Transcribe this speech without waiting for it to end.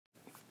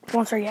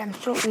Don't start yet. I'm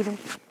still eating.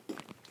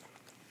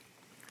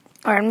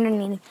 Alright, I'm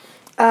gonna need.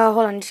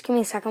 Hold on, just give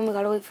me a second. We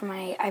gotta wait for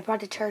my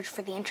iPod to charge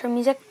for the intro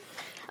music.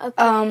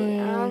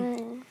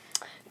 Okay.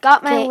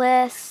 Got my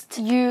list.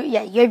 You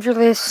have your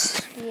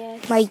list.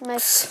 Yes.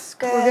 Mike's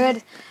good. We're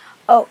good.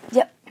 Oh,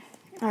 yep.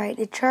 Alright,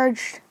 it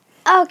charged.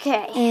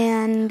 Okay.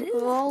 And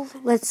Roll.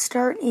 let's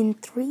start in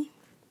 3,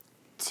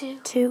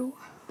 2,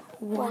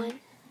 1.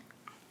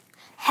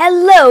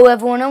 Hello,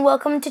 everyone, and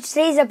welcome to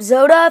today's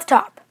episode of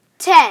Top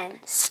 10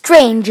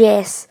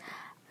 Strangest.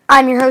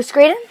 I'm your host,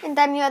 Graydon. And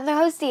I'm your other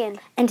host, Ian.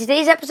 And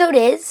today's episode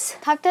is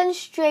Top 10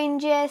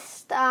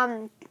 Strangest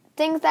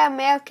Things that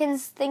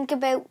Americans Think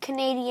About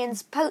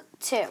Canadians, Part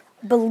 2.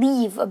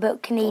 Believe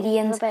About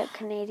Canadians.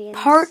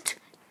 Part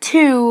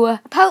 2.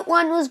 Part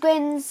 1 was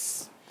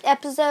Graydon's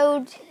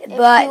episode.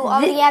 But if you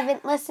already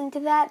haven't listened to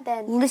that,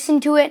 then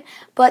listen to it.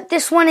 But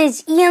this one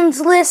is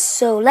Ian's list,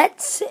 so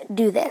let's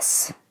do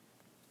this.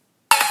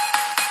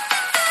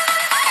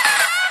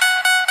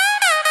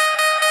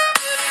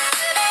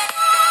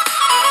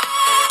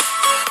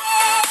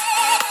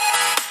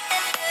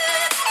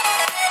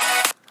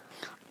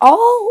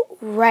 All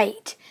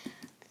right.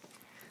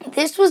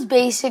 This was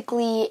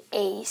basically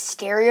a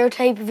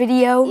stereotype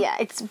video. yeah,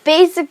 it's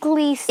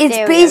basically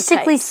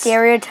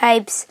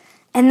stereotypes.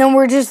 And then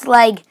we're just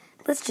like,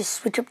 let's just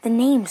switch up the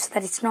names so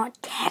that it's not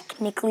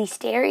technically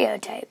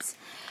stereotypes.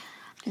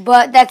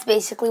 But that's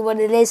basically what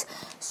it is.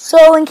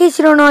 So, in case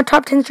you don't know how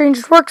Top 10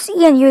 Strangest works,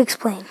 Ian, you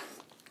explain.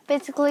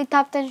 Basically,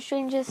 Top 10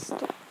 Strangest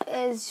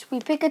is we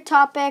pick a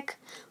topic,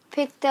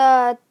 pick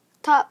the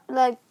top,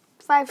 5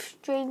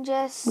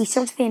 strangest. We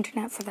search the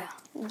internet for the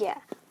 5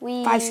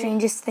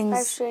 strangest things.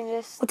 5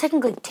 strangest. Well,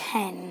 technically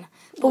 10.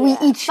 But we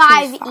each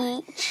 5 choose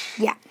 5. each.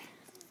 Yeah.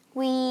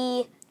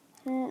 We,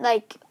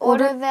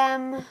 order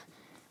them.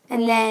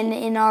 And then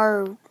in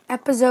our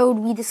episode,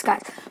 we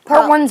discuss.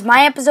 Part 1's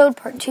my episode,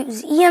 Part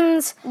 2's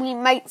Ian's. We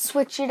might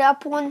switch it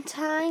up one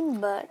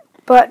time,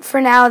 But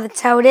for now,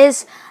 that's how it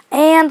is.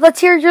 And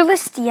let's hear your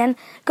list, Ian.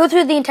 Go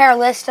through the entire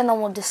list, and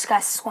then we'll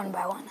discuss one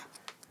by one.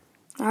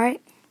 All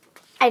right?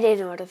 I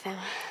did order them.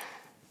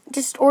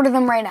 Just order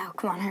them right now.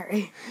 Come on,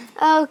 hurry.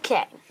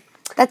 Okay.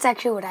 That's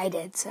actually what I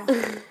did, so.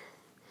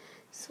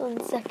 So in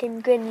a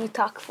second, Grin, you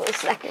talk for a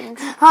second.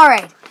 All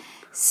right.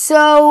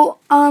 So,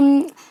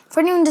 for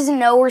anyone who doesn't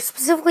know, we're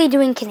specifically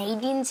doing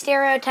Canadian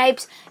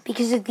stereotypes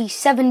because of the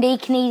 7-day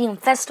Canadian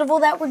festival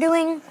that we're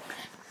doing.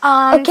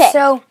 Okay.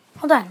 So,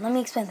 hold on. Let me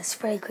explain this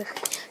very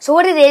quickly. So,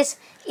 what it is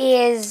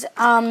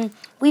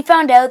we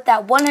found out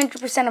that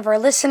 100% of our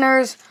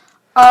listeners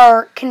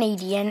are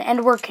Canadian,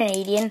 and we're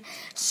Canadian.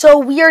 So,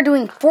 we are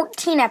doing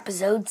 14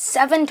 episodes,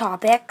 7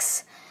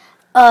 topics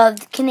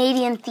of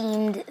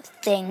Canadian-themed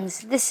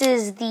things. This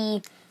is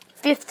the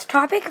 5th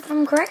topic, if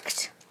I'm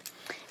correct.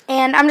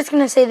 And I'm just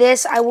going to say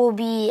this, I will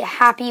be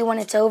happy when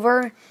it's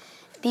over,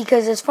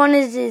 because as fun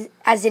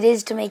as it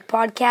is to make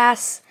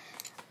podcasts,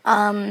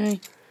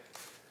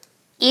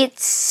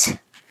 it's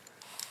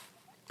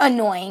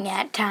annoying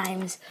at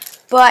times.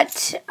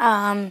 But,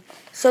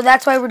 so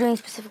that's why we're doing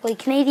specifically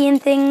Canadian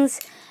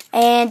things.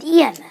 And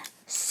Ian,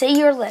 say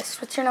your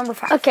list. What's your number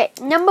 5? Okay,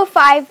 number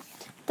 5.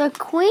 The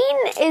Queen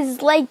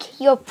is like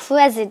your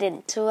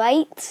president,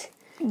 right?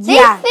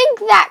 Yeah. They think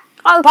that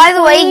By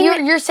the way,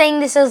 you're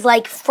saying this is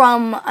like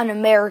from an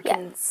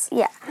American's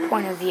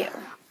point of view.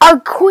 Our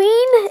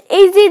Queen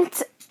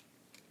isn't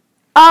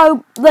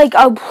our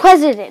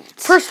president.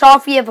 First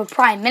off, we have a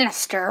prime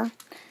minister.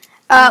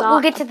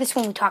 We'll get to this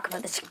when we talk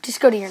about this. Just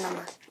go to your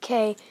number.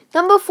 Okay.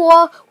 Number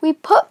 4, we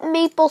put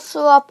maple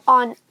syrup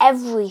on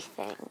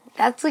everything.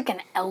 That's like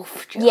an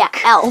elf joke. Yeah,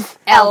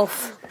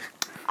 elf.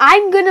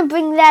 I'm gonna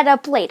bring that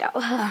up later.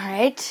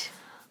 Alright.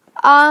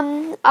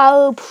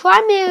 Our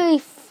primary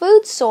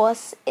food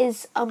source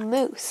is a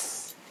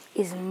moose.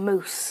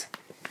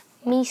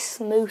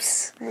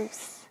 Moose.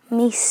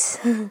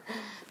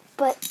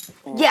 But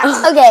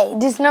yeah. Okay.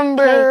 Just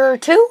number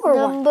 2 or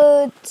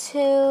number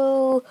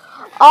 2.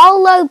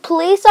 All our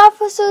police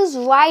officers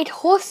ride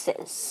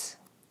horses.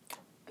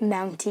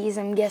 Mounties,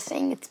 I'm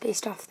guessing. It's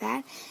based off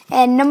that.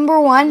 And number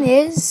 1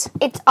 is...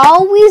 It's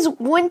always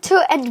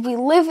winter and we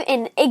live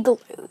in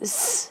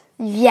igloos.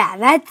 Yeah,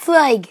 that's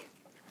like...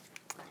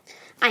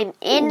 I'm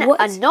in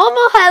a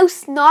normal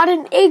house, not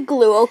an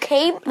igloo,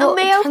 okay, No,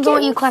 it depends on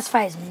what you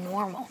classify as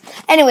normal.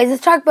 Anyways,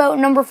 let's talk about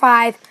number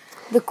 5.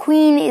 The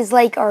Queen is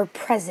like our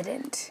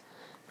president.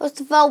 First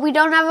of all, we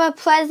don't have a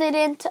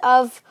president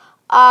of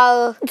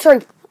our...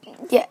 Sorry.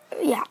 Yeah.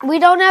 We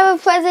don't have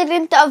a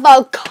president of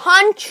our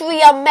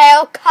country,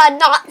 America,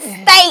 not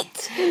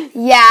state.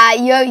 Yeah,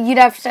 you'd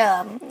have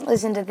to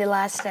listen to the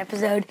last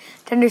episode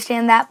to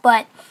understand that.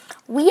 But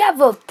we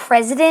have a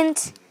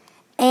president,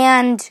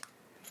 and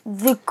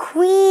the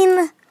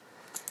Queen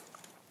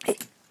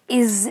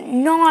is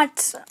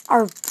not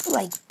our,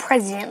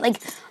 president.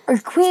 Our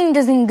Queen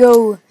doesn't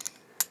go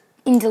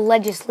into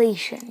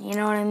legislation, you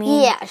know what I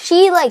mean? Yeah,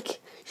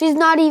 she's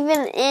not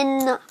even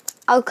in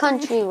our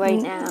country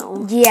right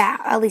now. Yeah,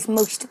 at least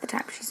most of the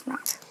time she's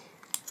not.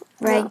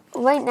 right?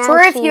 No, right now.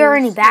 Sorry if you hear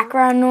any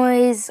background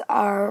noise.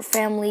 Our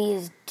family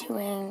is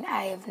doing,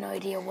 I have no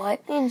idea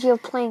what. And you're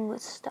playing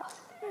with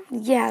stuff.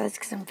 Yeah, that's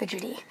because I'm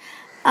fidgety.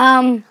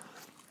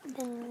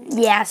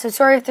 Yeah, so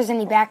sorry if there's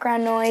any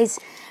background noise.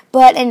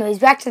 But anyways,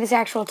 back to this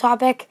actual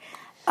topic.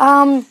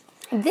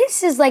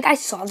 This is like, I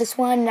saw this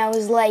one and I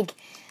was like,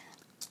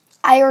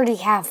 I already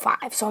have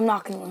 5, so I'm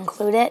not going to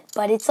include it.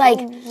 But it's like,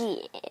 Yeah.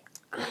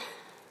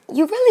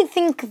 you really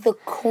think the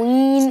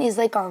Queen is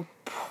like our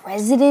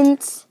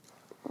president?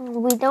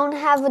 We don't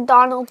have a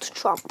Donald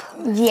Trump.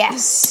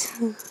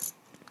 Yes.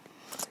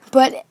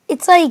 But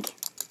it's like,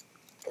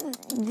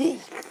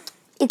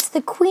 it's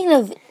the Queen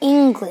of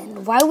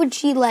England. Why would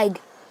she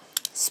like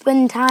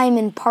spend time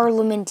in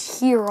Parliament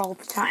here all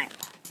the time?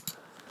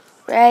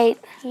 Right?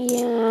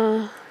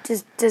 Yeah.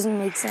 Just doesn't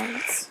make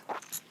sense.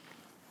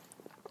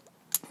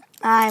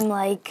 I'm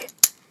like,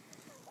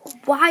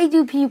 why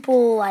do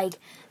people like,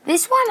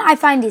 this one I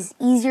find is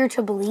easier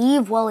to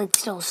believe while it's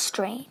still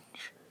strange.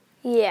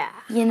 Yeah.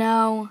 You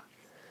know?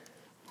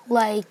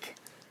 Like,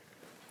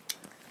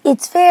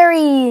 it's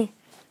very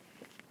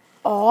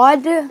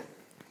odd,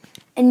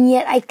 and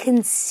yet I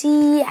can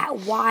see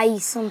why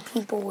some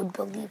people would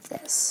believe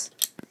this.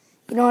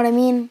 You know what I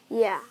mean?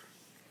 Yeah.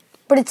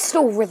 But it's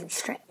still really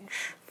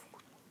strange.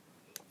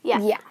 Yeah.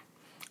 Yeah.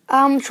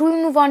 Should we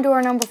move on to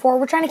our number 4?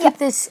 We're trying to keep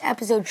this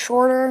episode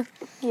shorter.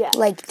 Yeah.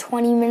 Like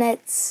 20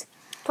 minutes.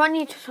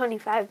 20 to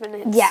 25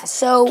 minutes. Yeah,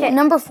 so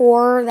number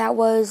 4, that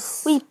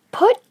was... We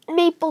put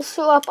maple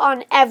syrup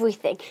on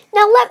everything.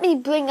 Now let me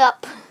bring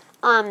up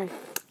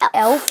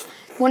Elf,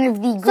 one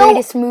of the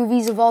greatest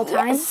movies of all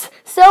time. Yes.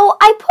 So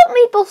I put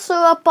maple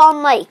syrup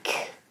on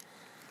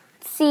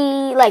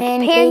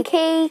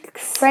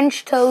pancakes,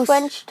 French toast,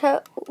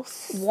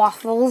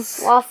 waffles,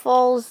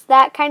 waffles,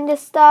 that kind of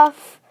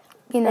stuff.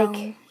 You know,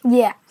 like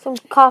yeah. some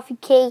coffee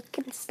cake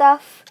and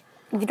stuff.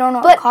 If you don't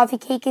know what coffee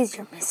cake is,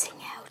 you're missing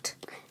out.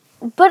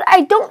 But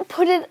I don't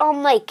put it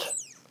on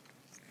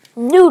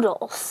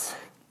noodles.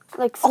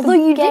 Like spaghetti.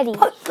 Although you did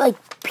put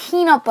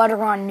peanut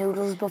butter on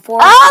noodles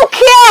before.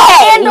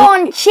 Okay! And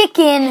on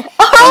chicken. Okay.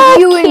 And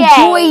you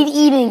enjoyed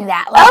eating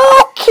that.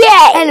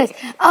 Okay! Anyways,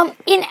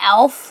 in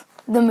Elf,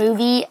 the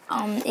movie,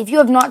 if you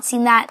have not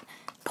seen that,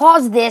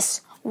 pause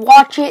this,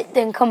 watch it,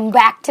 then come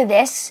back to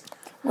this.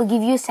 We'll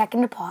give you a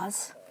second to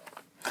pause.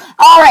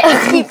 Alright,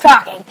 let's keep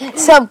talking.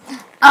 So,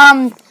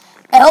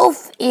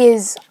 Elf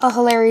is a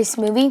hilarious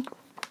movie,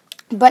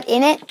 but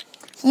in it,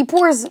 he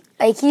is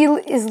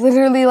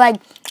literally like,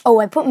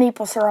 oh, I put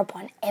maple syrup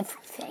on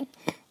everything.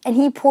 And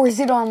he pours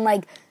it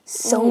on,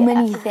 so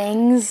many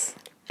things.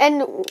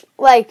 And,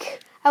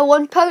 at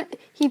one part,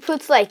 he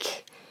puts,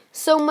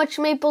 so much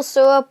maple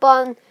syrup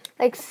on,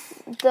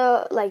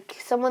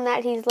 someone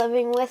that he's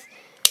living with,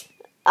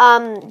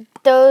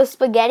 the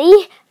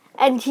spaghetti.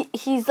 And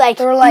he's like,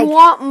 you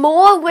want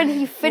more when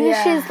he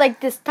finishes,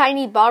 this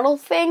tiny bottle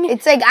thing?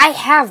 It's like, I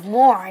have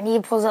more. And he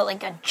pulls out, a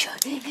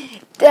jug.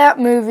 That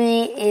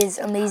movie is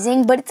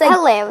amazing. But it's,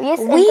 hilarious.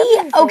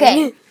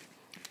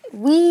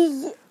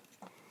 We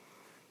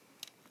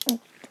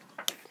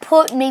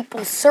put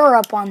maple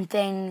syrup on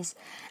things.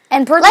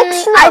 And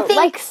personally, I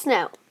think...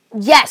 snow.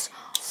 Yes.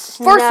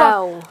 Snow. First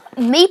off,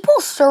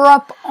 maple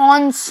syrup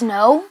on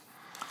snow.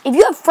 If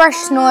you have fresh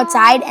snow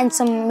outside and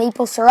some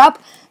maple syrup...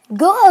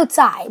 Go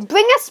outside.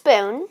 Bring a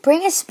spoon.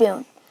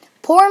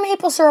 Pour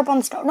maple syrup on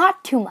the snow.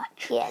 Not too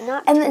much. Yeah,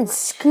 not and too then much.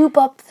 Scoop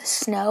up the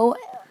snow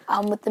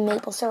with the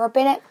maple syrup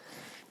in it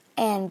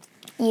and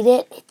eat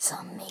it. It's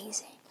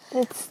amazing.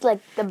 It's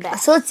the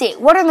best. So let's see.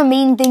 What are the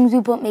main things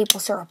we put maple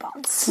syrup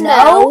on?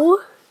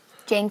 Snow.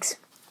 Jinx.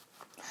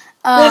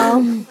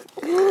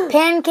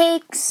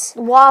 Pancakes.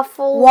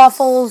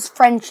 Waffles.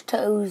 French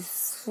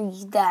toast.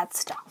 That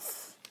stuff.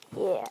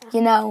 Yeah.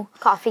 You know?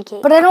 Coffee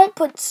cake. But I don't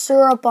put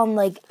syrup on,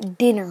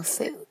 dinner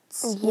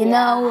foods. You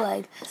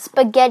know?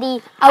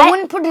 Spaghetti. I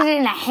wouldn't put it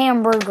in a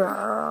hamburger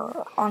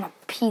or on a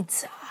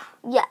pizza.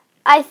 Yeah.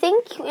 I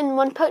think in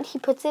one part he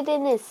puts it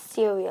in his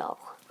cereal.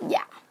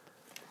 Yeah.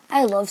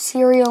 I love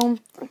cereal.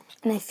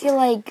 And I feel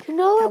like... You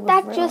know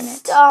that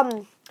just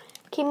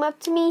came up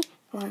to me?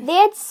 What? They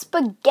had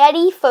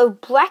spaghetti for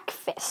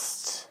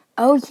breakfast.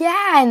 Oh,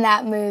 yeah, in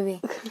that movie.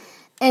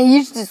 And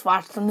you should just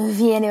watch the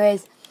movie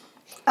anyways.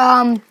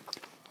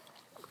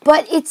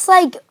 But it's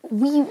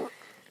we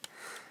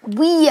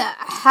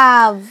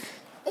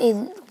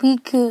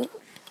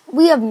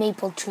have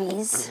maple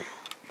trees,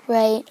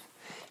 right?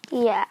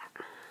 Yeah.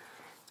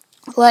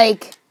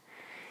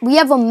 We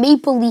have a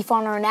maple leaf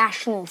on our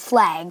national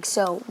flag,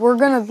 so we're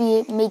gonna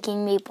be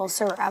making maple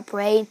syrup,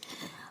 right?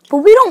 But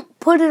we don't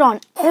put it on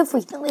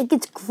everything.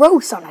 It's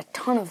gross on a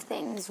ton of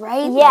things,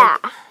 right? Yeah.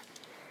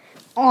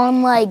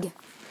 On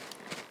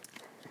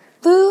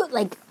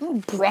food,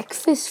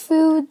 breakfast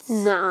foods.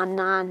 Nah.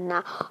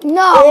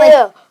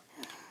 No,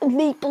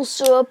 maple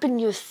syrup in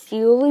your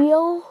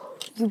cereal?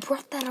 You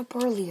brought that up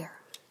earlier.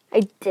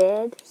 I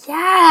did?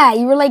 Yeah,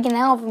 you were like an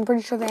elf. I'm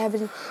pretty sure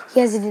he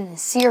has it in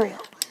his cereal.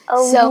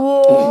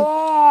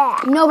 Oh,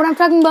 yeah. No, but I'm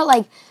talking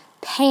about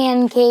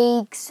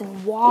pancakes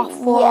and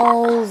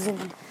waffles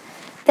and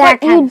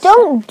But you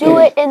don't do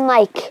it in,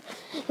 like,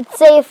 let's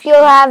say if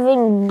you're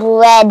having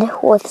bread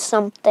with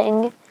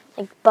something,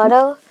 like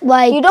butter,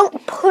 like you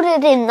don't put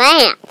it in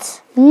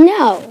that.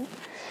 No.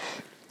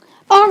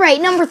 All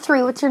right, number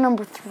 3. What's your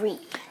number 3?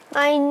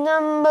 My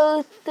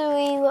number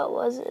 3, what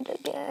was it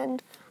again?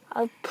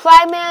 Our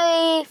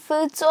primary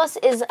food source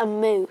is a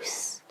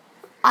moose.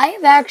 I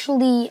have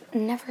actually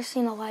never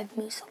seen a live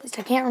moose. At least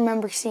I can't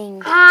remember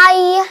seeing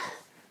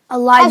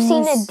I've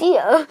seen a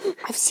deer.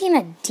 I've seen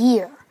a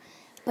deer,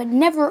 but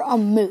never a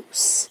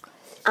moose.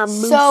 A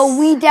moose. So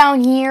we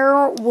down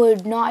here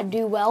would not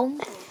do well.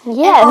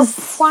 Yes. And our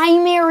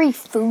primary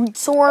food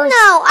source.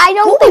 No, I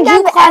don't What think would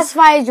you I've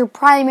classify as your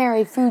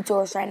primary food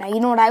source right now? You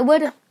know what I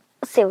would?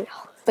 cereal.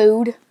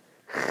 Food.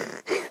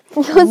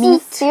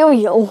 Meat.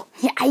 Cereal.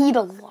 Yeah, I eat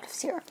a lot of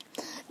cereal.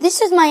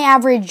 This is my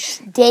average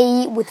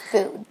day with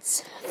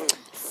foods.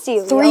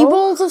 Cereal. 3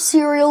 bowls of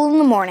cereal in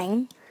the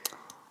morning.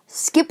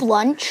 Skip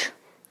lunch.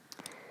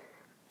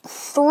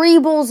 3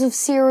 bowls of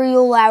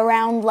cereal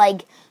around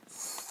like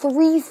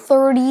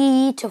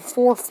 3:30 to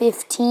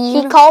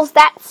 4:15. He calls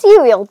that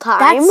cereal time.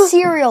 That's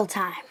cereal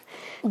time.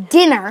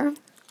 Dinner.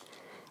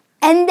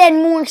 And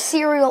then more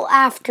cereal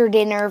after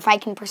dinner if I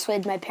can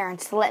persuade my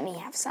parents to let me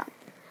have some.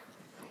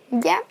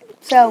 Yeah,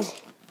 so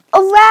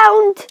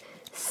around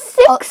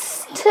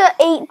 6 to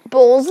 8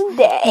 bowls a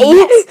day.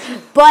 Yes,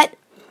 but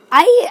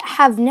I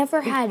have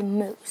never had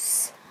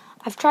moose.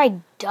 I've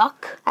tried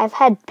duck. I've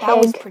had pig. That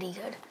was pretty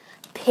good.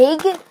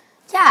 Pig?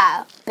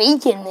 Yeah,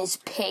 bacon is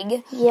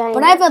pig. Yeah,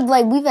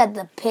 but we've had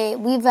the pig.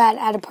 We've had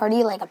at a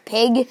party like a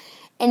pig,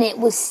 and it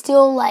was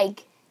still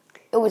like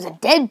it was a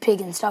dead pig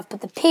and stuff,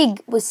 but the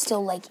pig was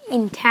still like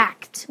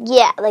intact.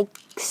 Yeah, like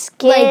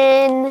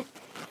skin.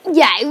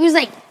 Yeah, it was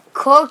like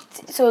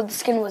cooked, so the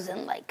skin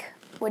wasn't like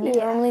what it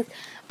normally.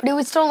 But it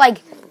was still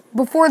like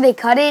before they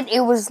cut it,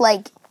 it was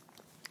like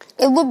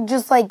it looked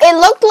just like it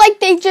looked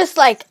like they just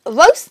like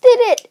roasted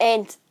it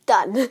and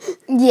done.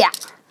 Yeah.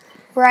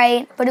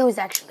 Right, but it was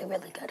actually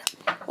really good.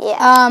 Yeah,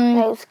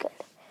 that was good.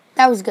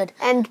 That was good.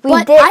 And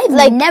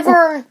I've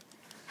never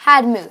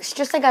had moose,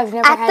 just like I've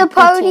never had at the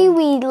party.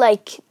 poutine. We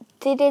like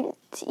didn't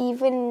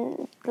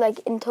even like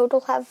in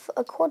total have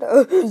a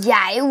quarter.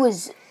 Yeah, it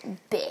was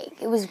big.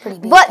 It was pretty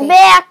big. But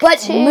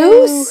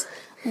moose,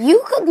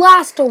 you could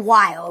last a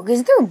while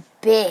because they're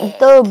big.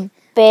 They're big.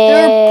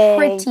 They're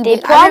pretty big. They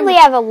probably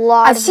have a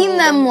lot. I've seen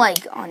them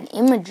like on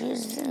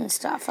images and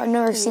stuff. I've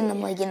never seen them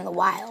like in the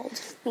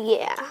wild.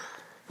 Yeah.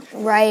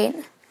 Right?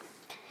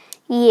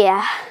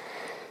 Yeah.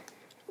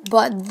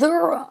 But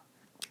they're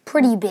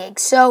pretty big.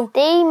 So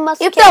they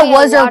must if that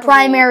was our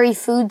primary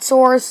food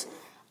source,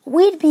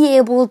 we'd be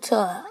able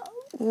to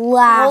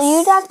last. Well,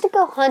 you'd have to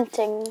go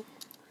hunting.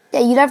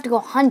 Yeah, you'd have to go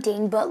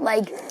hunting, but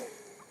like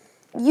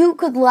you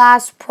could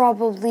last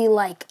probably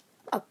like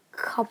a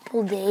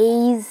couple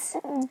days.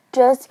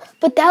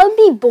 But that would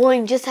be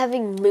boring just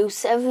having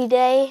moose every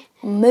day.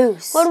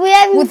 Moose. What are we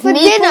having with for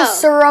maple dinner?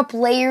 syrup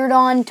layered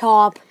on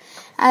top.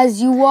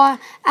 As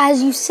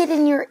you sit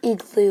in your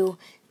igloo,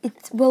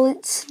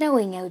 it's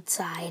snowing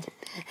outside,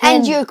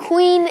 and your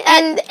queen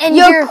and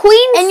your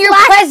queen and your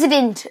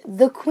president,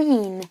 the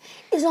queen,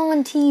 is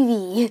on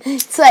TV.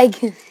 It's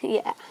like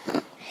yeah,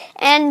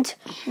 and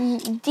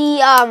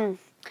the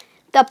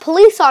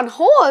police on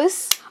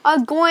horse are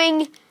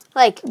going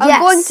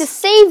to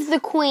save the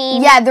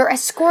queen. Yeah, they're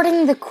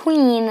escorting the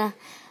queen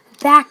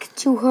back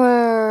to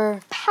her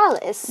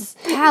palace.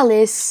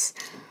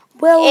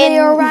 Well, they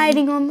are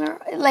riding on their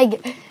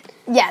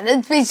yeah.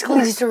 That's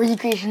basically just a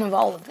recreation of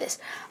all of this.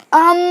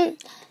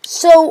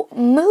 So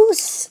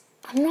moose,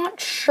 I'm not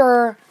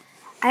sure.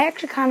 I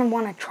actually kind of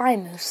want to try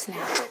moose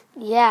now.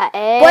 Yeah,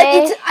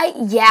 But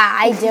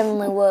I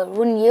definitely would.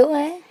 Wouldn't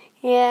you?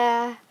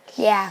 Yeah.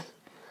 Yeah.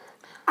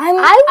 I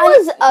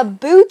was a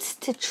boot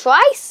to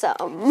try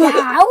some. Yeah,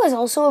 I was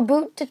also a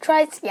boot to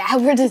try. Yeah,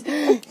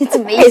 it's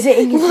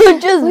amazing. We're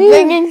just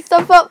bringing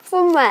stuff up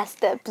from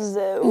last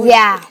episode.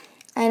 Yeah,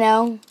 I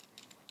know.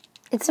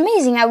 It's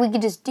amazing how we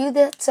could just do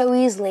that so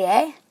easily,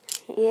 eh?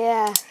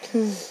 Yeah.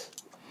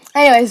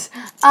 Anyways,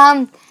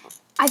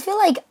 I feel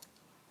like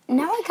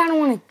now I kind of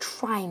want to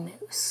try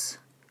moose.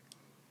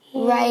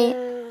 Yeah. Right?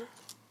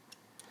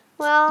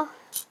 Well,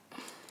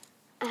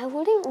 I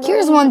wouldn't really...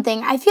 Here's one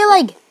thing. I feel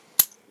like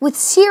with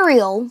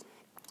cereal,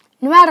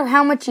 no matter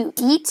how much you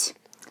eat,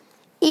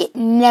 it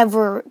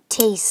never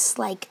tastes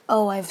like,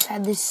 oh, I've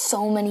had this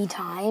so many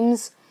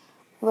times,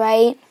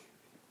 right?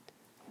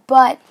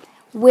 But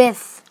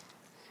with,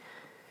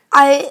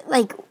 I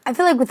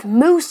feel like with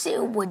moose,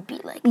 it would be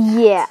like that.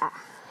 Yeah.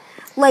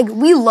 Like,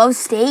 we love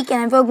steak,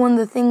 and I feel like one of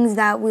the things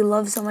that we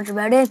love so much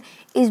about it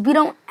is we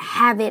don't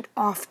have it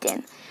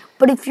often.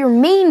 But if your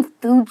main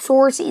food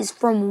source is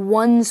from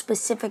one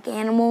specific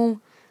animal,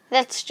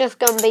 that's just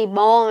going to be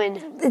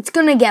boring. It's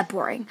going to get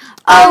boring.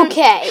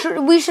 Okay.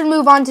 We should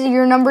move on to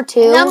your number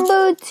 2.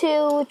 Number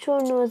 2, which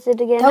one was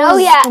it again?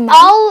 Yeah.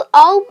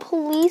 All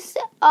police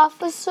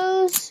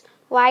officers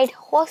ride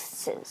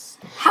horses.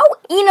 How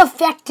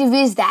ineffective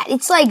is that?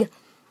 It's like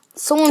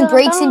someone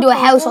breaks into a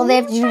house, all they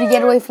have to do to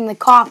get away from the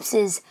cops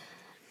is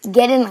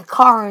get in a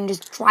car and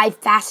just drive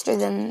faster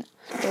than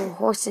their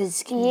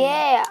horses can.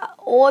 Yeah,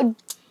 or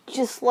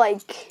just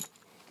like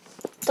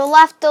they'll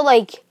have to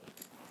like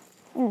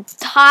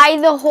tie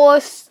the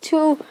horse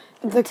to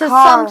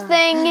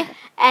something,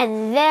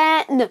 and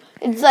then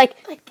it's like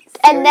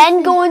and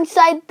then go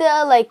inside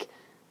the like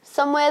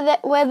somewhere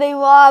where they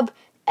rob,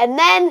 and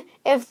then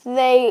if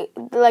they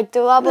like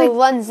the robber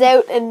runs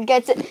out and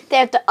gets it, they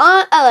have to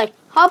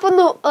hop on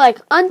the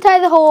untie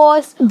the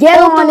horse, get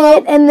on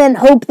it, and then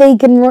hope they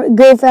can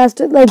go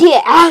faster. Like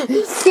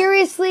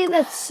seriously,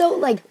 that's so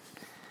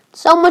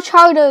much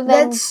harder.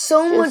 That's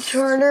so much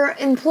harder,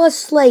 and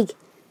plus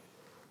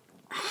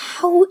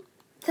how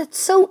that's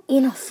so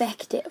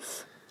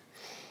ineffective.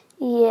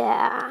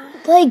 Yeah.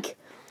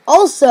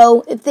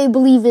 Also, if they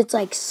believe it's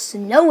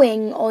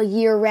snowing all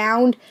year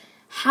round,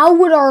 how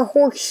would our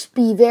horse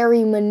be very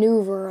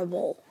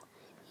maneuverable?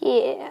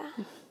 Yeah.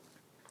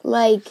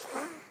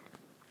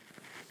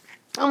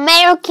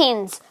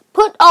 Americans,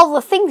 put all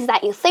the things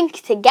that you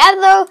think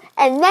together,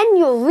 and then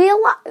you'll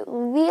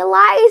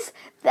realize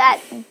that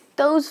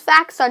those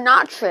facts are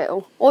not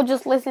true. Or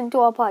just listen to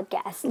our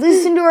podcast.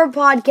 Listen to our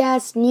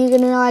podcast, and you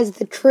can realize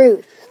the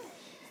truth.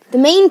 The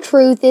main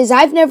truth is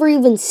I've never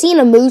even seen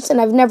a moose, and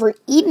I've never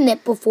eaten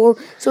it before,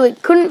 so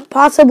it couldn't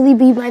possibly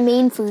be my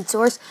main food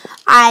source.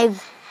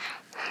 I've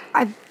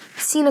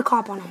seen a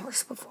cop on a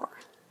horse before.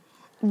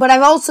 But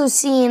I've also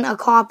seen a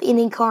cop in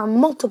a car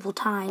multiple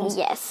times.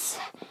 Yes.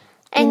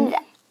 And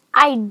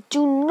I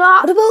do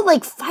not... What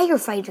about,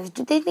 firefighters?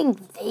 Do they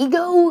think they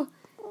go,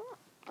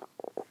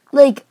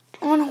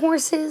 on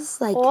horses?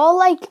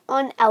 Or,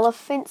 on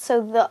elephants,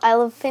 so the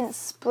elephants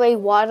spray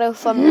water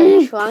from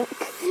their trunk.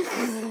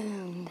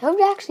 That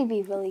would actually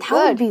be really good.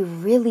 That would be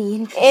really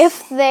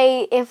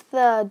interesting. If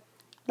the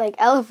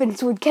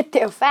elephants would get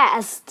there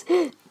fast,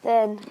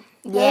 then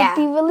that'd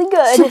be really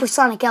good.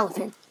 Supersonic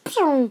elephant.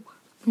 I'm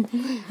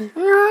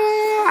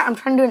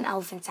trying to do an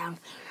elephant sound.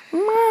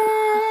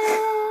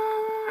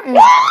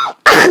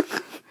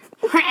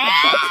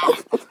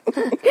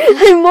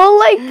 More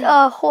like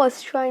a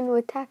horse trying to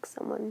attack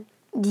someone.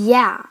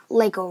 Yeah,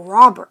 like a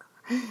robber.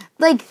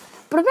 But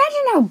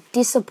imagine how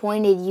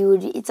disappointed you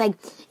would. It's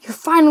you're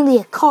finally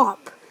a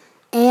cop,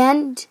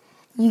 and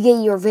you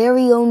get your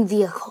very own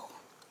vehicle.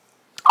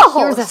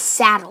 Here's a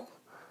saddle.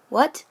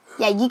 What?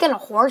 Yeah, you get a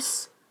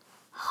horse?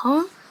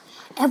 Huh?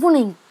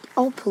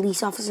 All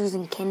police officers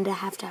in Canada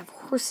have to have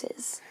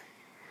horses.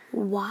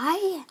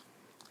 Why?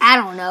 I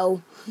don't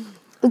know.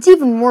 It's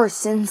even worse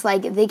since, they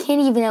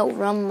can't even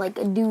outrun, a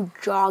dude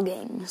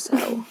jogging,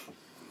 so...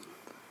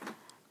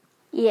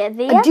 Yeah,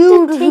 they have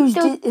to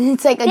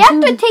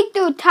take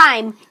their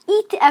time.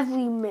 Eat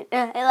every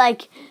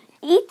minute.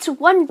 Eat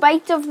one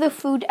bite of the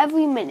food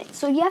every minute.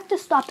 So you have to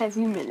stop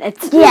every minute.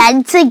 Yeah,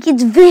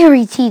 it's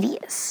very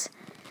tedious.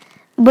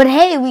 But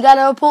hey, we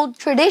gotta uphold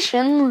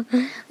tradition.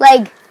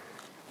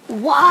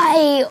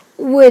 Why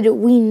would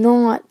we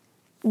not...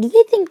 Do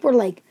they think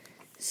we're,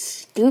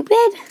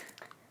 stupid?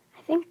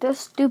 I think they're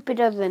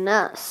stupider than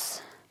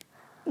us.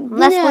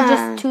 Unless we're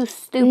just too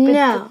stupid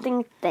to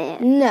think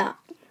that. No.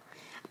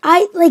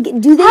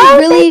 Do they How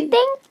really... do they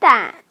think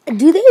that?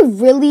 Do they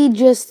really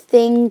just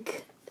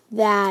think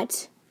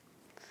that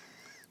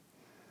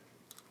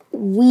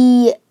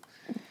we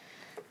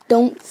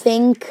don't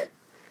think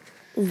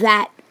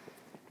that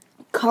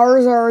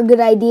cars are a good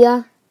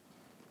idea?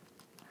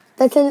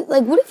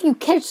 What if you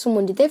catch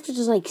someone? Do they have to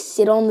just,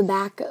 sit on the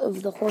back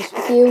of the horse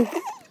with you?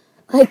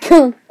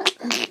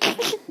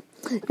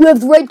 You have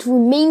the right to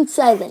remain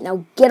silent.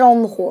 Now get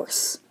on the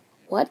horse.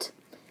 What?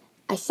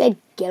 I said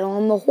get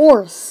on the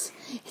horse.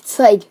 It's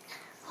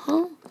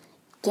huh?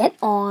 Get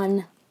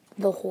on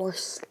the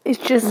horse. It's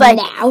just now.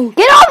 Get on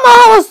the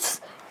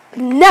horse!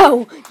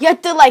 No! You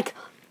have to,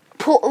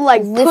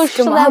 push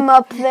them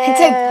up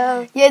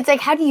there. It's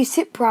how do you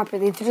sit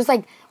properly? They're just,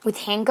 with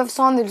handcuffs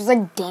on, they're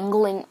just,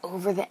 dangling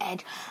over the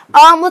edge.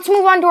 Let's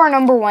move on to our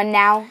number one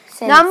now.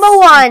 Number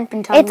one,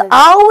 it's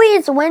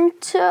always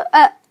winter.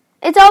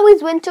 It's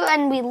always winter,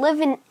 and we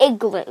live in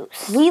igloos.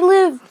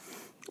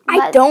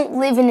 I don't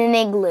live in an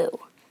igloo.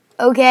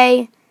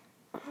 Okay?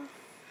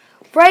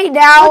 Right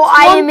now,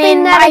 I am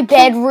in my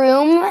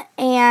bedroom,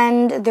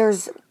 and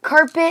there's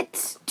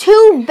carpet,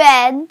 2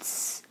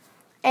 beds,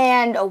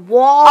 and a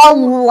wall. A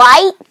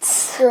light.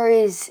 There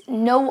is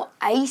no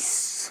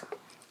ice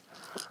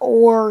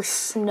or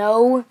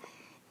snow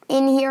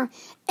in here.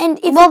 And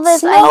if it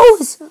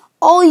snows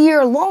all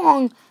year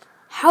long,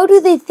 how do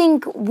they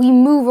think we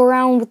move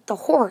around with the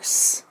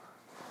horse?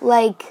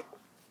 Well,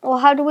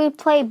 how do we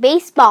play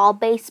baseball?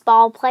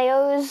 Baseball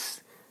players...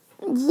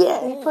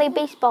 Yeah. We play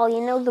baseball,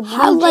 the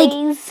Blue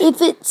Jays.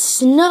 If it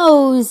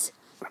snows,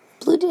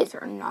 Blue Jays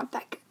are not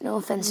that good. No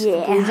offense to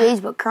the Blue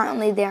Jays, but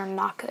currently they are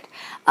not good.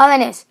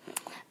 Anyways,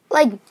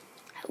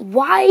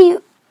 why?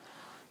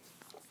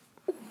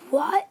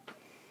 What?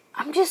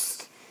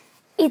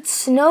 It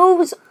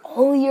snows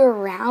all year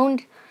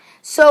round.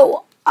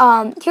 So,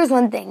 here's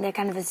one thing that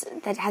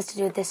has to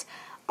do with this.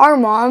 Our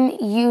mom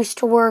used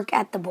to work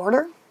at the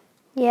border.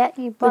 Yeah,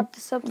 you brought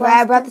this up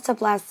I brought this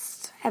up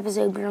last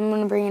episode, but I'm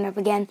going to bring it up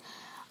again.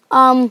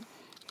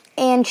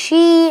 And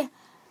she,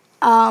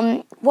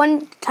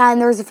 one time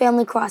there was a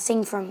family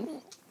crossing from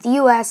the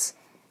U.S.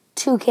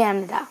 to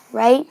Canada,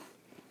 right?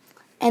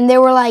 And they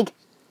were like,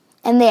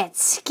 and they had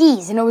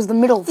skis, and it was the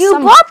middle of summer.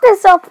 You brought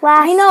this up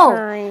last I know.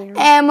 time.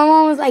 And my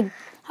mom was like,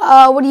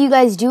 what are you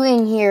guys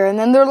doing here? And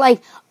then they're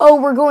like,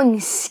 oh, we're going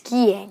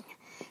skiing.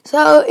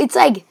 So it's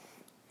like,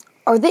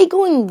 are they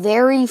going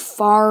very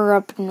far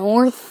up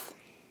north?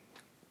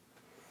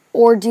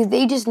 Or do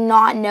they just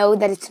not know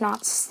that it's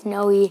not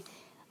snowy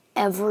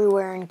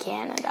everywhere in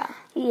Canada?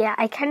 Yeah,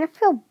 I kind of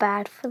feel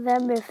bad for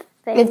them if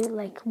they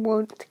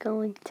weren't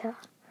going to.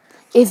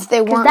 If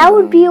they weren't, Because that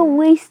would be a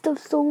waste of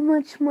so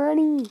much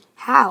money.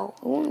 How?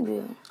 It wouldn't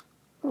be.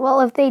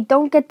 Well, if they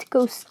don't get to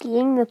go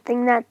skiing, the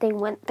thing that they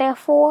went there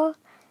for.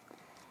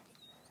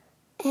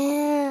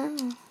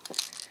 Did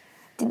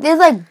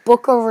they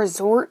book a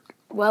resort?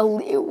 Well,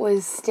 it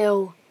was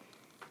still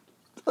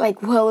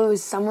it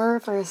was summer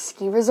for a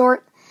ski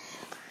resort.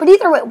 But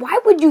either way, why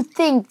would you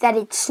think that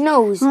it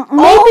snows? Maybe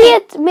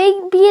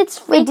it's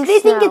fake. Wait, do they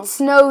think it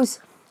snows?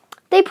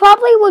 They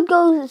probably would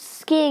go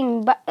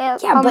skiing, but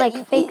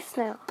on fake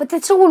snow. But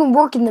that still wouldn't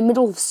work in the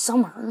middle of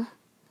summer.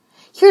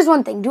 Here's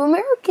one thing: do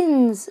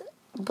Americans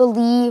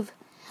believe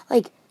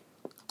they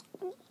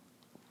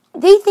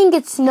think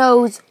it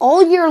snows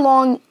all year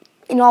long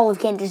in all of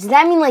Canada? Does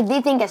that mean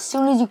they think as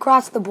soon as you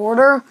cross the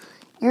border,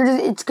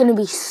 it's going to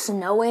be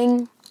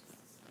snowing?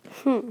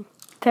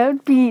 That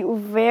would be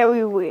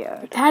very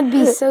weird. That'd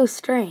be so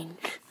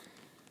strange.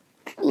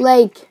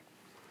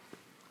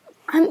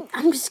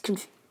 I'm just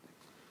confused.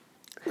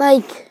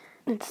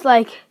 It's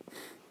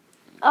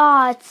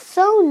it's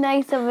so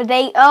nice of a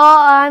day.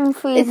 Oh, I'm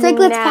freezing. It's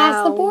let's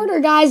pass the border,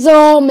 guys.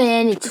 Oh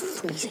man, it's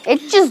freezing.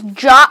 It just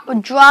dropped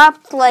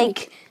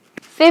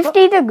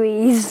 50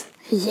 degrees.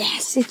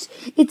 Yes,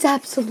 it's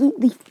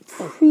absolutely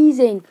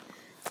freezing.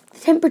 The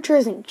temperature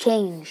hasn't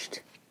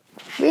changed.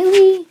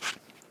 Really?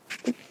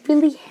 It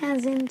really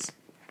hasn't.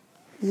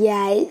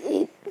 Yeah,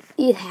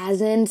 it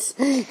hasn't.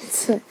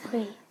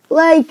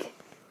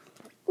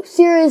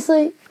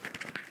 Seriously.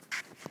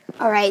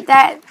 All right,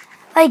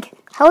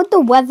 how would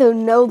the weather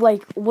know,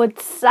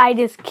 what side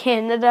is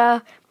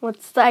Canada,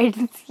 what side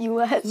is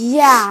U.S.?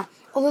 Yeah.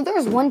 Although there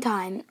was one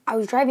time I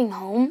was driving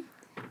home.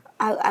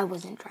 I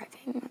wasn't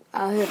driving.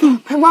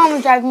 My mom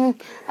was driving.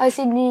 I was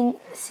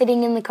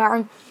sitting in the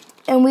car,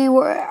 and we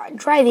were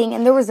driving,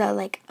 and there was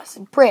a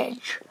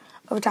bridge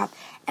over top.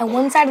 And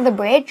one side of the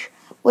bridge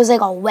was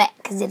all wet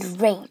because it had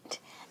rained.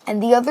 And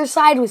the other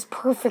side was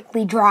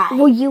perfectly dry.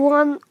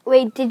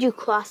 Did you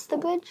cross the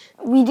bridge?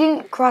 We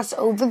didn't cross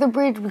over the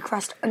bridge, we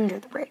crossed under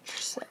the bridge,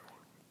 so.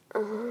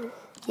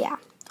 Yeah.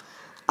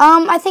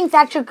 I think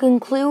that should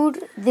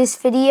conclude this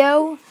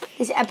video,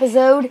 this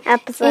episode.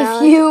 If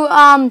you,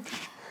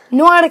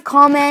 know how to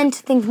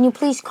comment, then can you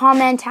please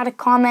comment how to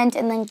comment,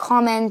 and then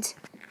comment,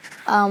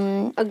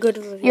 a good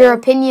review. Your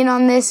opinion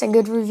on this, a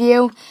good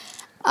review.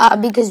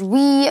 Because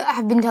we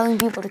have been telling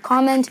people to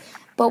comment,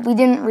 but we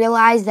didn't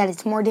realize that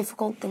it's more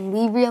difficult than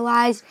we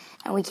realized,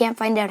 and we can't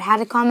find out how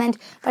to comment.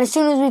 But as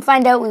soon as we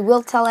find out, we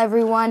will tell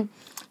everyone.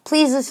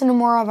 Please listen to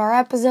more of our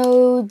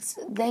episodes.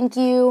 Thank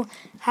you.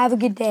 Have a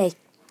good day,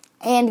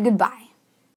 and goodbye.